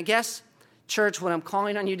started. And I guess, church, what I'm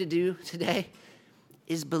calling on you to do today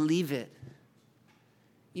is believe it.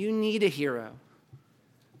 You need a hero.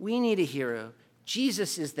 We need a hero.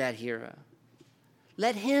 Jesus is that hero.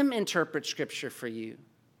 Let him interpret Scripture for you.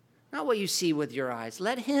 Not what you see with your eyes.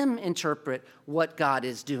 Let him interpret what God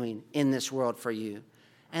is doing in this world for you.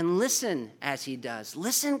 And listen as he does.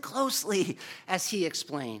 Listen closely as he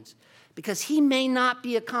explains. Because he may not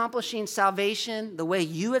be accomplishing salvation the way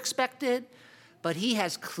you expected, but he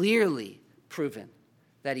has clearly proven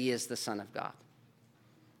that he is the Son of God.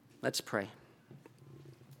 Let's pray.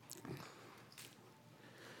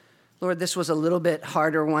 Lord, this was a little bit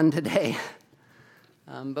harder one today.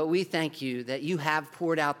 But we thank you that you have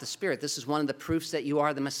poured out the Spirit. This is one of the proofs that you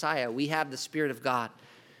are the Messiah. We have the Spirit of God.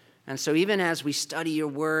 And so even as we study your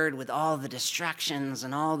word with all the distractions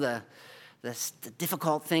and all the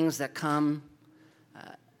difficult things that come,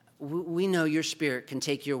 we know your Spirit can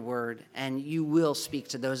take your word and you will speak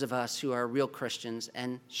to those of us who are real Christians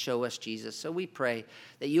and show us Jesus. So we pray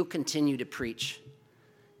that you'll continue to preach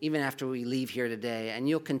even after we leave here today, and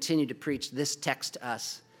you'll continue to preach this text to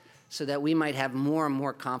us, so that we might have more and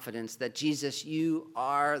more confidence that, Jesus, you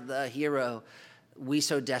are the hero we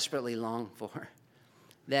so desperately long for.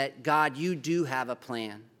 that, God, you do have a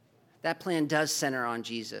plan. That plan does center on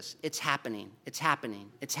Jesus. It's happening. It's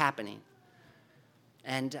happening. It's happening.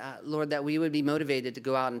 And Lord, that we would be motivated to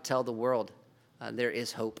go out and tell the world there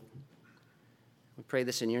is hope. We pray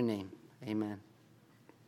this in your name. Amen.